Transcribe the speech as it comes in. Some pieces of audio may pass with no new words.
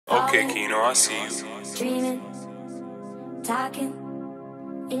Okay, Kino, I see you. Dreaming, talking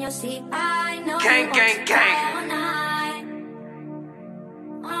in your sleep. I know Gang, you gang, want to gang. cry all night.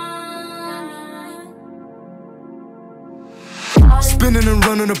 Spinning and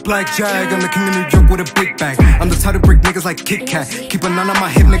running a black jag. I'm the king of New York with a big bag. I'm the type to break niggas like Kit Kat. Keep a 9 on my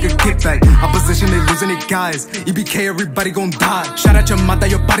hip, nigga, get back. Opposition, they losing it, guys. EBK, everybody gon' die. Shout out your mother,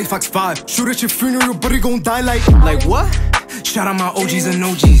 your body Fox 5. Shoot at your funeral, your buddy gon' die like what? Shout out my OGs and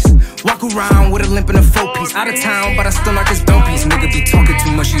OGs. Walk around with a limp and a 4-piece. Out of town, but I still like this dumb piece. Nigga be talking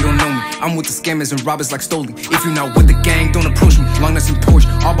too much, you don't know me. I'm with the scammers and robbers like Stoli. If you not with the gang, don't approach me. Long as in Porsche,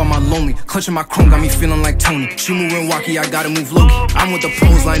 all by my lonely. Clutching my chrome, got me feeling like Tony. She moving walkie, I gotta move low. I'm with the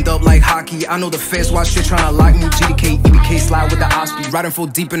pros lined up like hockey. I know the feds watch shit tryna lock me. GDK, EBK slide with the Osby. Riding full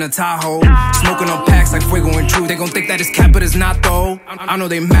deep in the Tahoe. Smoking on packs like Fuego and True. They gon' think that it's cap, but it's not though. I know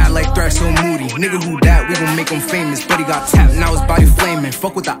they mad like Thrash, so moody. Nigga, who that? We gon' make him famous. But he got tapped, now his body flaming.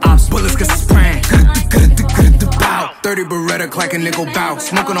 Fuck with the ops, bullets get spraying. 30 Beretta, clack a nickel bow.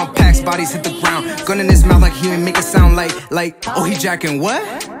 Smoking on packs, bodies hit the ground. Gun in his mouth like he ain't make it sound like, oh, he jacking what?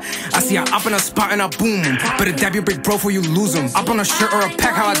 I see I up in a spot and I boom him. Better dab your big bro before you lose him. Up on a shirt or a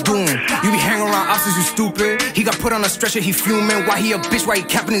pack, how I do him. You be hanging around options, you stupid. He got put on a stretcher, he fuming. Why he a bitch, why he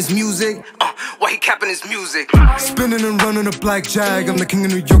capping his music? Why he capping his music? Spinning and running a black jag. I'm the king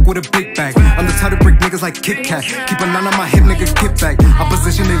of New York with a big bag. I'm the type to break niggas like Kit Kat. Keep a 9 on my hip, nigga, get back.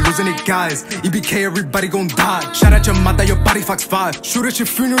 Opposition, they losing it, guys. EBK, everybody gon' die. Shout out your mother, your body Fox 5. Shoot at your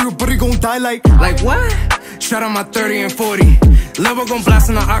funeral, your buddy gon' die like what? Shout out my 30 and 40. Level gon' blast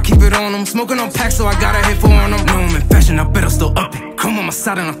and I'll keep it on them. Smoking on packs, so I got a hit for on them. No, I'm in fashion, I bet I'll still up it. Come on my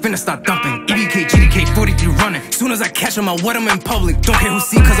side and I'm finna start dumping. EBK, GDK, 43 running. Soon as I catch him, I wet him in public. Don't care who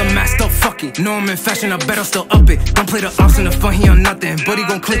see, cause I'm masked up, fuck it. No, I'm in fashion, I bet I'll still up it. Don't play the ops in the fun, he on nothing. Buddy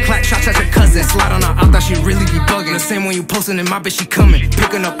gon' click, clack, shots at your cousin. Slide on her out, that she really be bugging. The same when you posting in my bitch, she coming.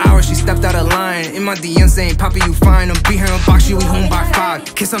 Picking up hours, she stepped out of line. In my DM saying, Poppy, you fine. I'm beat her in box, she we home by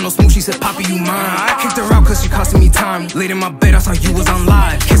 5. Kiss on no smooth, she said, Poppy, you mine. I kicked her out cause she costing me time. Laid in my bed, I saw you was on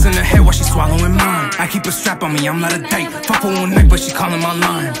live. Kissing her head while she swallowing mine. I keep a strap on me, I'm not a dyke. Fuck for one night, but she calling my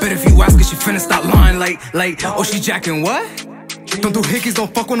line. Bet if you ask her, she finna stop lying like, oh, she jacking what? Don't do hickeys,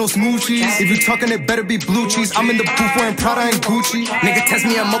 don't fuck with no smoochies. If you talking, it better be blue cheese. I'm in the booth wearing Prada and Gucci. Nigga test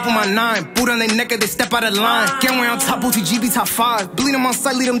me, I'm up on my 9. Boot on their neck, they step out of line. Gang way on top, booty GB top 5. Bleed them on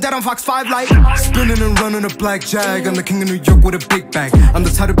sight, lead them dead on Fox 5 like. Spinning and running a black jag. I'm the king of New York with a big bag. I'm the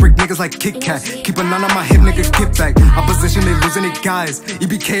type to break niggas like Kit Kat. Keep a 9 on my hip, nigga, get back. Opposition, they losing it, guys.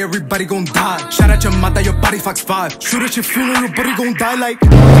 EBK, everybody gon' die. Shout out your mother, your body Fox 5. Shoot at your funeral, your buddy gon' die like.